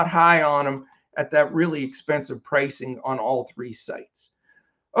just not high on him at that really expensive pricing on all 3 sites.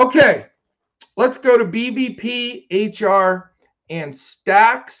 Okay, let's go to BVP, HR, and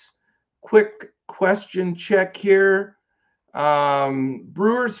stacks. Quick question check here.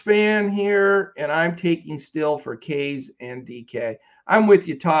 Brewers fan here, and I'm taking still for K's and DK. I'm with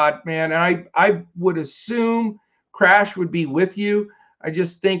you, Todd, man. And I would assume Crash would be with you. I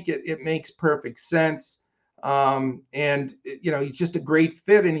just think it makes perfect sense. And he's just a great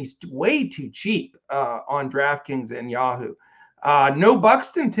fit, and he's way too cheap on DraftKings and Yahoo. No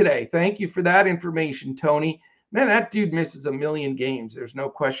Buxton today. Thank you for that information, Tony. Man, that dude misses a million games. There's no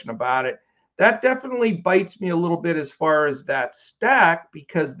question about it. That definitely bites me a little bit as far as that stack,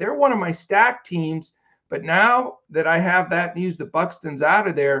 because they're one of my stack teams. But now that I have that news that Buxton's out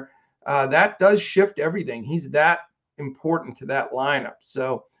of there, that does shift everything. He's that important to that lineup.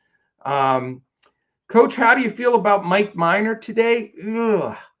 So, Coach, how do you feel about Mike Minor today?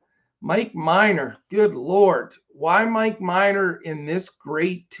 Ugh. Mike Minor, good Lord. Why Mike Minor in this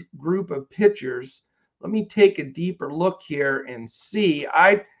great group of pitchers? Let me take a deeper look here and see.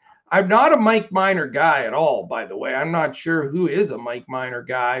 I'm not a Mike Minor guy at all, by the way. I'm not sure who is a Mike Minor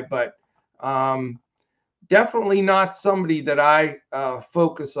guy, but definitely not somebody that I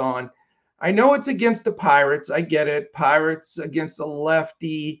focus on. I know it's against the Pirates. I get it. Pirates against a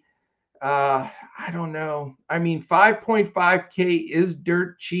lefty. I don't know. I mean, 5.5K is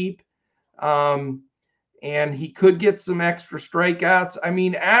dirt cheap. And he could get some extra strikeouts. I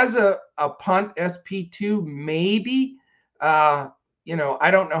mean, as a punt SP2, maybe. I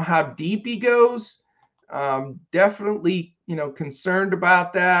don't know how deep he goes. Definitely, concerned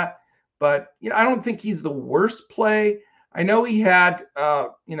about that. But I don't think he's the worst play. I know he had,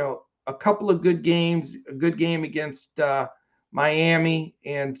 a couple of good games, a good game against Miami,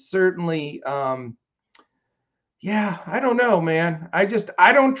 and certainly, I don't know, man.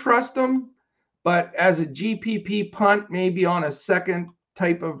 I don't trust him. But as a GPP punt, maybe on a second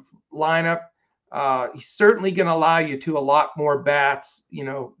type of lineup, he's certainly going to allow you to a lot more bats,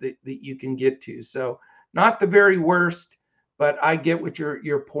 that you can get to. So not the very worst, but I get what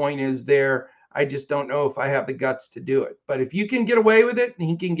your point is there. I just don't know if I have the guts to do it. But if you can get away with it and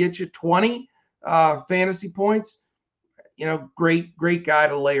he can get you 20 fantasy points, great guy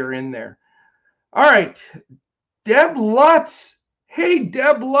to layer in there. All right, Deb Lutz. Hey,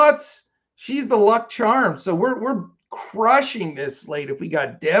 Deb Lutz. She's the luck charm. So we're crushing this slate if we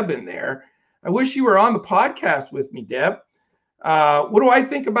got Deb in there. I wish you were on the podcast with me, Deb. What do I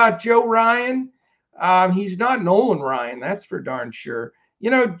think about Joe Ryan? He's not Nolan Ryan, that's for darn sure.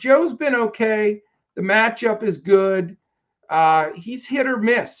 Joe's been okay. The matchup is good. He's hit or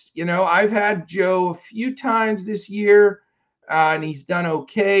miss. I've had Joe a few times this year, and he's done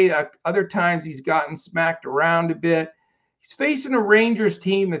okay. Other times he's gotten smacked around a bit. He's facing a Rangers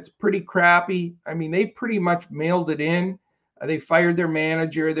team that's pretty crappy. I mean, they pretty much mailed it in. They fired their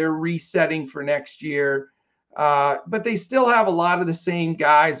manager. They're resetting for next year. But they still have a lot of the same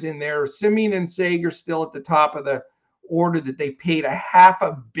guys in there. Semien and Sager still at the top of the order that they paid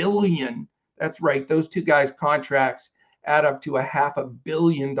 $500 million. That's right. Those two guys' contracts add up to $500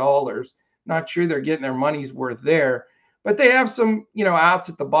 million. Not sure they're getting their money's worth there. But they have some, outs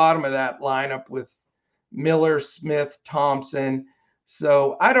at the bottom of that lineup with Miller, Smith, Thompson.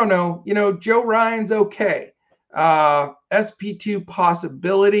 So I don't know. Joe Ryan's okay. SP2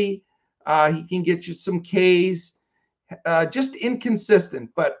 possibility. He can get you some Ks. Just inconsistent.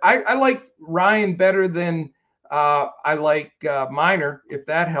 But I like Ryan better than I like Minor, if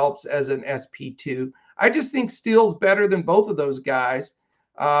that helps, as an SP2. I just think Steele's better than both of those guys.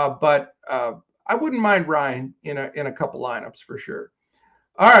 But I wouldn't mind Ryan in a couple lineups for sure.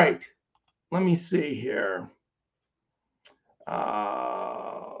 All right. Let me see here.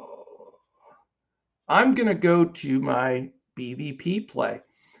 I'm going to go to my BVP play.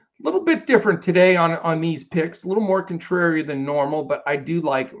 A little bit different today on these picks, a little more contrary than normal, but I do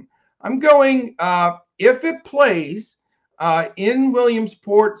like them. I'm going, if it plays in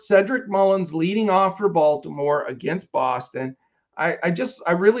Williamsport, Cedric Mullins leading off for Baltimore against Boston. I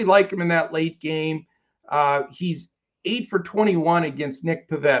really like him in that late game. He's 8 for 21 against Nick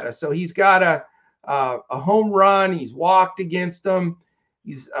Pivetta. So he's got a home run. He's walked against him.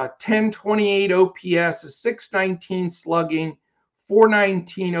 He's 1028 OPS, a 619 slugging,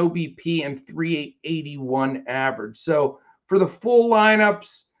 419 OBP, and 381 average. So for the full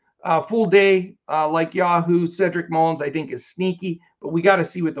lineups, full day, like Yahoo, Cedric Mullins, I think, is sneaky, but we got to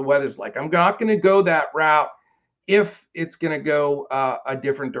see what the weather's like. I'm not going to go that route if it's going to go a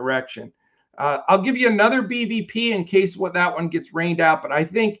different direction. I'll give you another BVP in case that one gets rained out. But I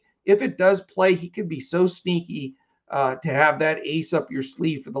think if it does play, he could be so sneaky to have that ace up your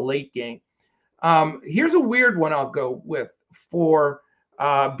sleeve for the late game. Here's a weird one I'll go with for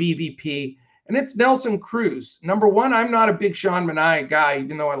BVP, and it's Nelson Cruz. Number one, I'm not a big Sean Manaea guy,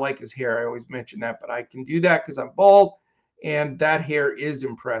 even though I like his hair. I always mention that, but I can do that because I'm bald, and that hair is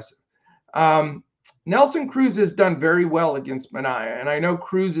impressive. Nelson Cruz has done very well against Manaea, and I know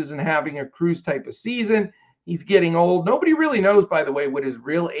Cruz isn't having a Cruz type of season. He's getting old. Nobody really knows, by the way, what his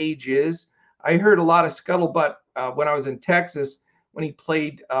real age is. I heard a lot of scuttlebutt when I was in Texas when he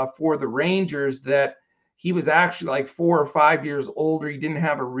played for the Rangers that he was actually like 4 or 5 years older. He didn't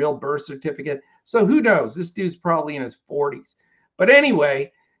have a real birth certificate. So who knows? This dude's probably in his 40s. But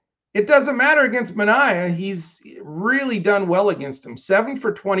anyway, it doesn't matter against Manaea. He's really done well against him. 7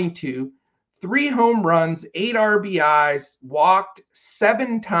 for 22, 3 home runs, 8 RBIs, walked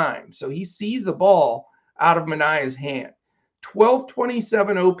 7 times. So he sees the ball out of Manaea's hand.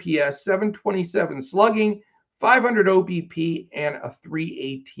 1227 OPS, 727 slugging, 500 OBP, and a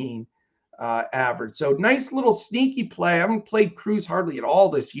 318 average. So nice little sneaky play. I haven't played Cruz hardly at all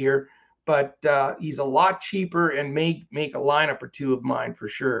this year, but he's a lot cheaper and may make a lineup or two of mine for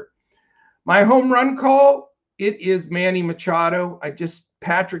sure. My home run call, it is Manny Machado.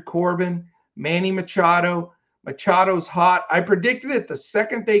 Patrick Corbin, Manny Machado. Machado's hot. I predicted it the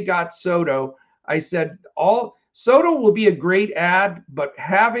second they got Soto. I said Soto will be a great ad, but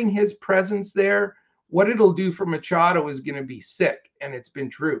having his presence there, what it'll do for Machado is going to be sick, and it's been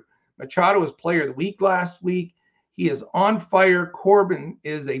true. Machado was player of the week last week. He is on fire. Corbin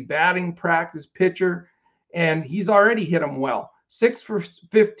is a batting practice pitcher, and he's already hit him well. 6 for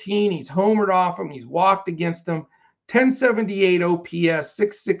 15. He's homered off him. He's walked against him. 1078 OPS,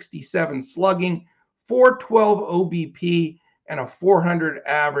 667 slugging, 412 OBP, and a 400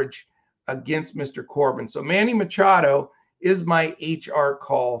 average against Mr. Corbin. So Manny Machado is my HR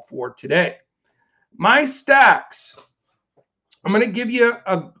call for today. My stacks, I'm going to give you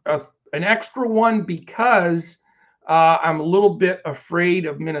an extra one because I'm a little bit afraid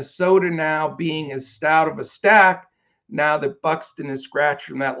of Minnesota now being as stout of a stack now that Buxton is scratched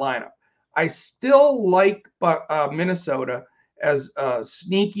from that lineup. I still like Minnesota as a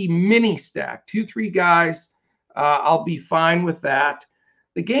sneaky mini stack. 2-3 guys, I'll be fine with that.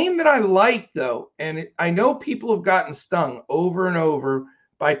 The game that I like, though, and I know people have gotten stung over and over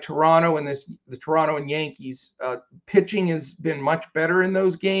by Toronto and the Toronto and Yankees. Pitching has been much better in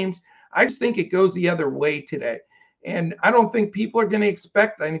those games. I just think it goes the other way today. And I don't think people are going to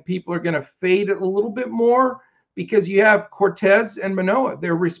expect. I think people are going to fade it a little bit more because you have Cortez and Manoah.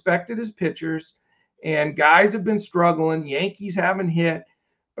 They're respected as pitchers, and guys have been struggling. Yankees haven't hit.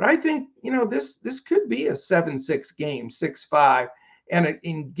 But I think, this could be a 7-6 game, 6-5,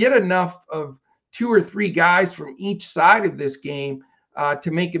 and get enough of 2 or 3 guys from each side of this game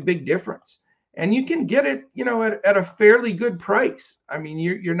to make a big difference. And you can get it, at a fairly good price. I mean,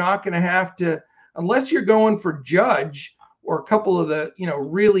 you're not going to have to, unless you're going for Judge or a couple of the,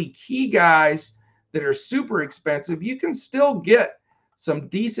 really key guys that are super expensive, you can still get some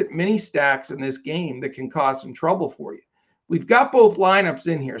decent mini stacks in this game that can cause some trouble for you. We've got both lineups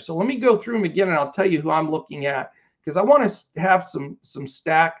in here. So let me go through them again, and I'll tell you who I'm looking at because I want to have some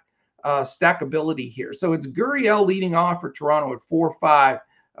stackability here. So it's Gurriel leading off for Toronto at 4-5,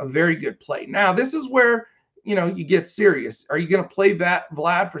 a very good play. Now, this is where, you get serious. Are you going to play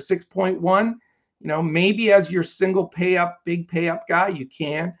Vlad for 6.1? Maybe as your single big pay up guy, you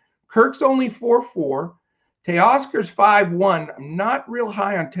can. Kirk's only 4-4. Teoscar's 5-1. I'm not real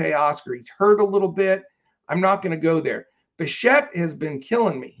high on Teoscar. He's hurt a little bit. I'm not going to go there. Bichette has been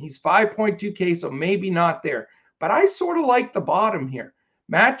killing me. He's 5.2K, so maybe not there. But I sort of like the bottom here.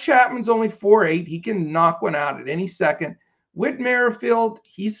 Matt Chapman's only 4.8. He can knock one out at any second. Whit Merrifield,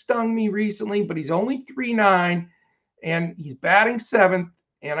 he's stung me recently, but he's only 3.9, and he's batting 7th,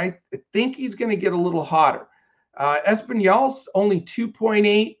 and I think he's going to get a little hotter. Espinal's only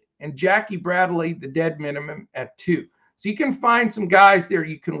 2.8. and Jackie Bradley, the dead minimum at 2. So you can find some guys there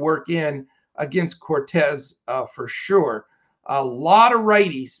you can work in against Cortez for sure. A lot of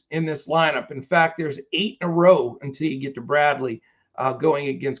righties in this lineup. In fact, there's 8 in a row until you get to Bradley going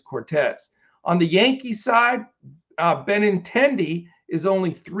against Cortez. On the Yankees side, Benintendi is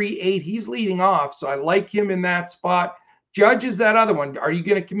only 3.8. He's leading off, so I like him in that spot. Judge is that other one. Are you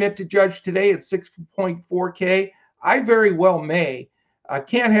going to commit to Judge today at 6.4K? I very well may. I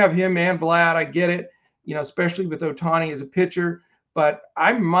can't have him and Vlad. I get it, especially with Ohtani as a pitcher, but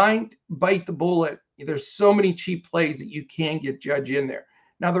I might bite the bullet. There's so many cheap plays that you can get Judge in there.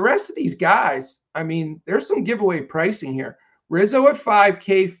 Now, the rest of these guys, I mean, there's some giveaway pricing here. Rizzo at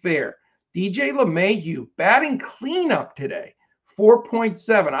 5K fair. DJ LeMahieu batting cleanup today,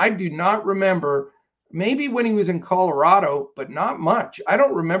 4.7. I do not remember, maybe when he was in Colorado, but not much. I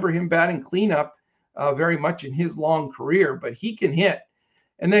don't remember him batting cleanup very much in his long career, but he can hit.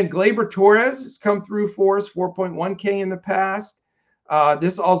 And then Gleyber Torres has come through for us, 4.1K in the past.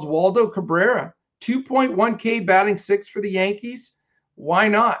 This Oswaldo Cabrera, 2.1K batting 6 for the Yankees. Why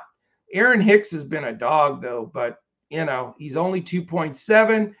not? Aaron Hicks has been a dog, though, but, he's only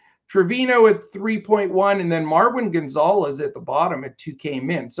 2.7. Trevino at 3.1, and then Marwin Gonzalez at the bottom at 2K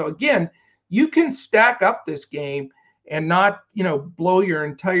min. So again, you can stack up this game and not, blow your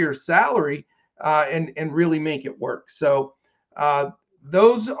entire salary and really make it work. So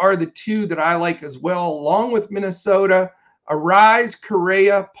those are the two that I like as well, along with Minnesota. Arise,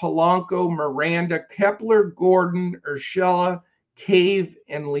 Correa, Polanco, Miranda, Kepler, Gordon, Urshela, Cave,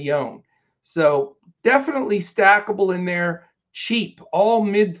 and Leon. So definitely stackable in there. Cheap, all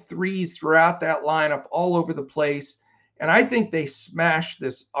mid threes throughout that lineup, all over the place. And I think they smashed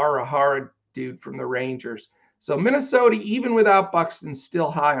this Arahara dude from the Rangers. So Minnesota, even without Buxton, still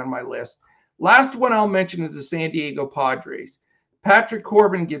high on my list. Last one I'll mention is the San Diego Padres. Patrick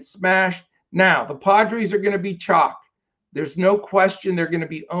Corbin gets smashed. Now, the Padres are going to be chalk. There's no question they're going to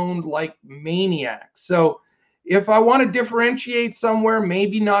be owned like maniacs. So if I want to differentiate somewhere,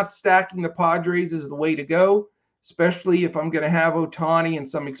 maybe not stacking the Padres is the way to go, especially if I'm going to have Ohtani and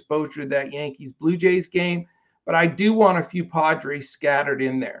some exposure to that Yankees-Blue Jays game. But I do want a few Padres scattered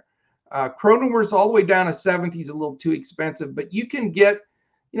in there. Cronenworth's all the way down to 7th. He's a little too expensive, but you can get,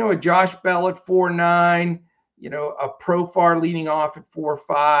 a Josh Bell at 4.9, a Profar leading off at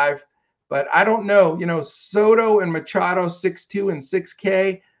 4.5. But I don't know, Soto and Machado 6.2 and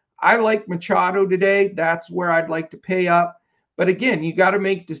 6K. I like Machado today. That's where I'd like to pay up. But again, you got to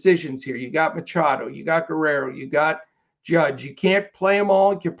make decisions here. You got Machado, you got Guerrero, you got Judge. You can't play them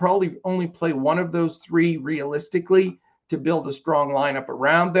all. You could probably only play one of those three realistically to build a strong lineup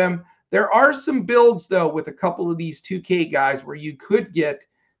around them. There are some builds, though, with a couple of these 2K guys where you could get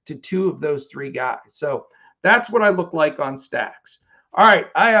to two of those three guys. So that's what I look like on stacks. All right,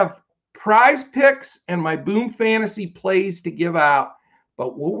 I have prize picks and my Boom Fantasy plays to give out.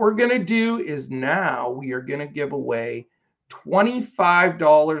 But what we're going to do is now we are going to give away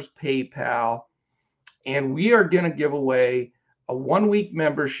 $25 PayPal, and we are going to give away a 1-week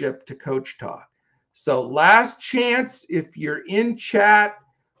membership to Coach Talk. So last chance, if you're in chat,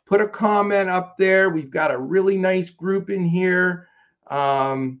 put a comment up there. We've got a really nice group in here.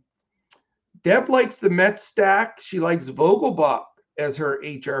 Deb likes the Mets stack. She likes Vogelbach as her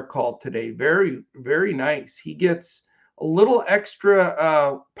HR call today. Very, very nice. He gets a little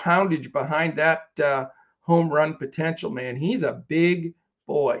extra poundage behind that home run potential, man. He's a big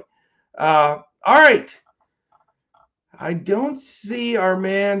boy. All right. I don't see our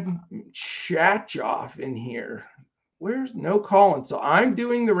man Chatchoff in here. Where's no Colin? So I'm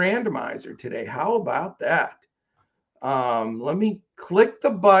doing the randomizer today. How about that? Let me click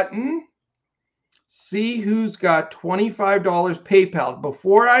the button. See who's got $25 PayPal.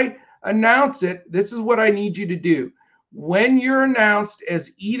 Before I announce it, this is what I need you to do. When you're announced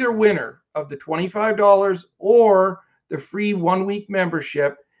as either winner of the $25 or the free 1-week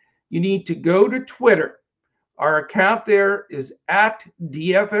membership, you need to go to Twitter. Our account there is at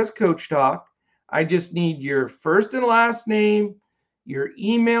DFS Coach Talk. I just need your first and last name, your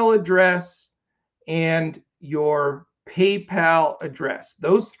email address, and your PayPal address.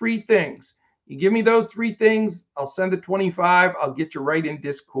 Those three things. You give me those three things, I'll send the 25. I'll get you right in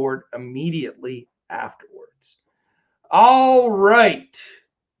Discord immediately afterwards. All right.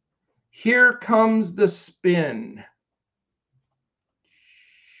 Here comes the spin.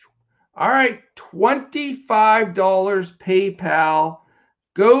 All right, $25 PayPal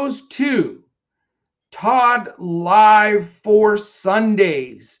goes to Todd Live for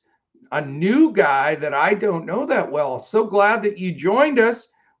Sundays, a new guy that I don't know that well. So glad that you joined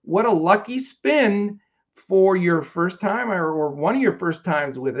us. What a lucky spin for your first time or one of your first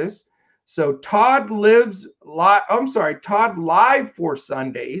times with us. So Todd Live for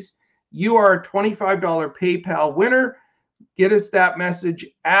Sundays. You are a $25 PayPal winner. Get us that message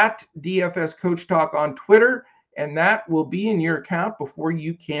at DFS Coach Talk on Twitter, and that will be in your account before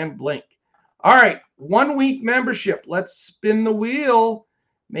you can blink. All right, 1-week membership. Let's spin the wheel.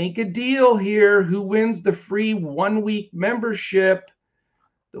 Make a deal here. Who wins the free 1-week membership?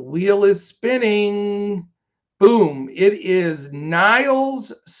 The wheel is spinning. Boom. It is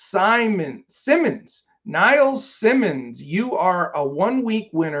Niles Simmons. Niles Simmons, you are a 1-week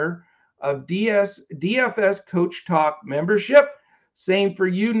winner of DFS Coach Talk membership. Same for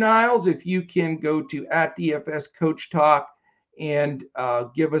you, Niles. If you can go to at DFS Coach Talk and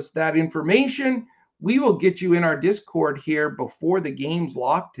give us that information, we will get you in our Discord here before the game's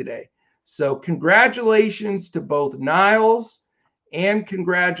locked today. So congratulations to both Niles and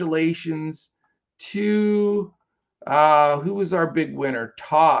congratulations to who was our big winner?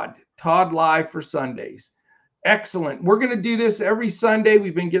 Todd Live for Sundays. Excellent. We're going to do this every Sunday.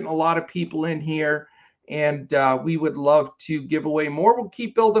 We've been getting a lot of people in here, and we would love to give away more. We'll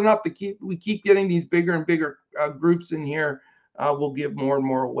keep building up. We keep getting these bigger and bigger groups in here we'll give more and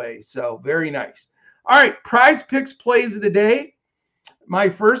more away. So very nice. All right, prize picks plays of the day. My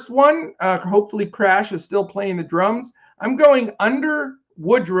first one, hopefully Crash is still playing the drums. I'm going under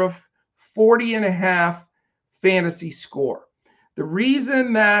Woodruff 40.5 fantasy score. The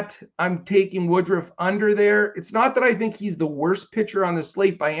reason that I'm taking Woodruff under there, it's not that I think he's the worst pitcher on the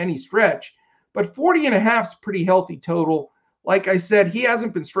slate by any stretch, but 40.5 is pretty healthy total. Like I said, he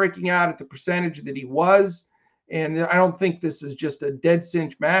hasn't been striking out at the percentage that he was, and I don't think this is just a dead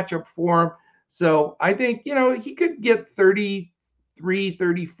cinch matchup for him. So I think, he could get 33,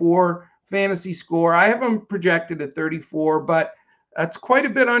 34 fantasy score. I have him projected at 34, but that's quite a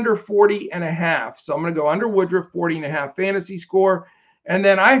bit under 40.5. So I'm going to go under Woodruff 40.5 fantasy score. And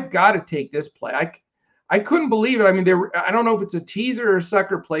then I've got to take this play. I couldn't believe it. I mean, I don't know if it's a teaser or a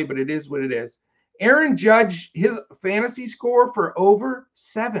sucker play, but it is what it is. Aaron Judge, his fantasy score for over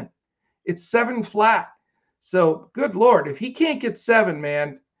 7. It's 7 flat. So good Lord, if he can't get 7,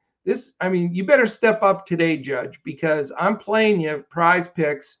 man, you better step up today, Judge, because I'm playing you prize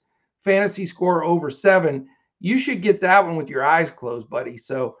picks, fantasy score over 7. You should get that one with your eyes closed, buddy.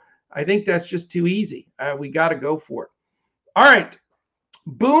 So I think that's just too easy. We got to go for it. All right.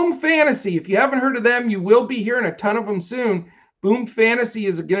 Boom Fantasy. If you haven't heard of them, you will be hearing a ton of them soon. Boom Fantasy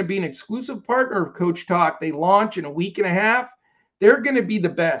is going to be an exclusive partner of Coach Talk. They launch in a week and a half. They're going to be the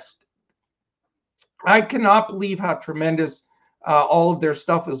best. I cannot believe how tremendous all of their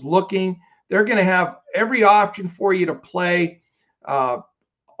stuff is looking. They're going to have every option for you to play.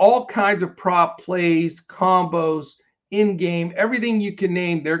 All kinds of prop plays, combos, in-game, everything you can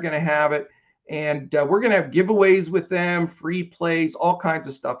name, they're going to have it. And we're going to have giveaways with them, free plays, all kinds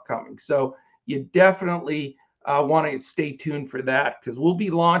of stuff coming. So you definitely want to stay tuned for that, because we'll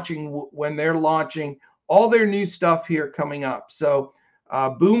be launching when they're launching all their new stuff here coming up. So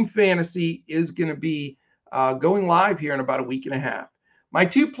Boom Fantasy is going to be going live here in about a week and a half. My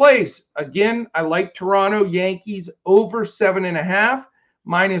 2 plays, again, I like Toronto Yankees over 7.5.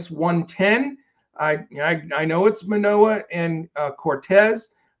 -110. I know it's Manoah and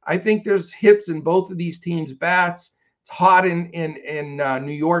Cortez. I think there's hits in both of these teams' bats. It's hot in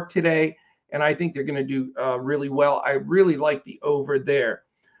New York today, and I think they're going to do really well. I really like the over there.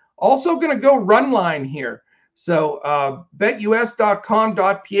 Also going to go run line here. So betus.com.pa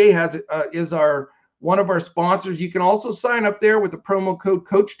is one of our sponsors. You can also sign up there with the promo code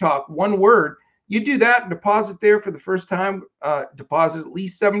Coach Talk, one word. You do that and deposit there for the first time, deposit at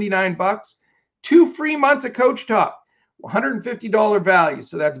least $79, 2 free months of Coach Talk, $150 value.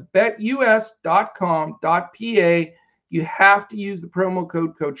 So that's betus.com.pa. You have to use the promo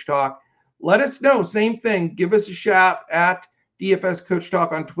code Coach Talk. Let us know. Same thing. Give us a shout at DFS Coach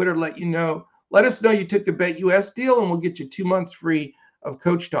Talk on Twitter. Let us know you took the BetUS deal, and we'll get you 2 months free of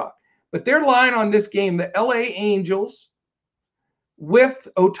Coach Talk. But their line on this game, the LA Angels, with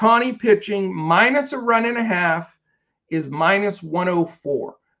Ohtani pitching minus a run and a half, is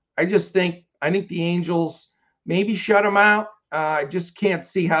 -104. I think the Angels maybe shut them out. I just can't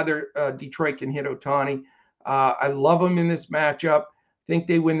see how Detroit can hit Ohtani. I love them in this matchup. I think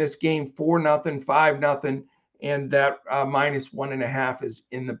they win this game 4-0, 5-0, and that -1.5 is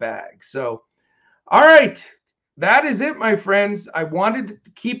in the bag. So, all right. That is it, my friends. I wanted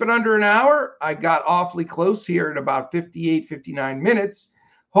to keep it under an hour. I got awfully close here at about 58, 59 minutes.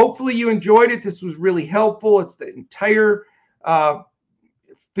 Hopefully you enjoyed it. This was really helpful. It's the entire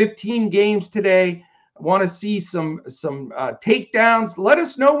 15 games today. I want to see some takedowns. Let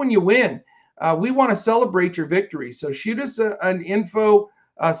us know when you win. We want to celebrate your victory. So shoot us an info.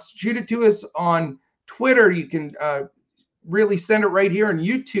 Shoot it to us on Twitter. You can really send it right here on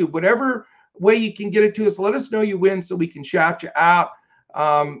YouTube. Whatever way you can get it to us, let us know you win so we can shout you out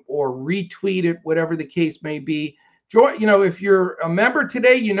or retweet it, whatever the case may be. If you're a member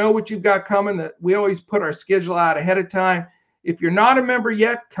today, you know what you've got coming. That we always put our schedule out ahead of time. If you're not a member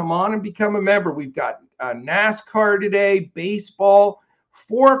yet, come on and become a member. We've got NASCAR today, baseball.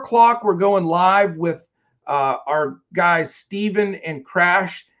 4 o'clock, we're going live with our guys Steven and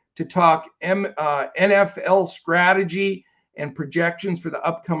Crash to talk NFL strategy and projections for the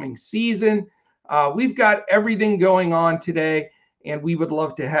upcoming season. We've got everything going on today, and we would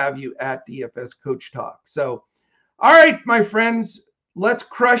love to have you at DFS Coach Talk. So, all right, my friends, let's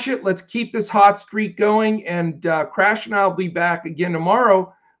crush it. Let's keep this hot streak going, and Crash and I will be back again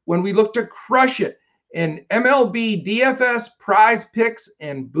tomorrow when we look to crush it in MLB, DFS, prize picks,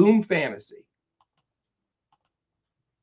 and Boom Fantasy.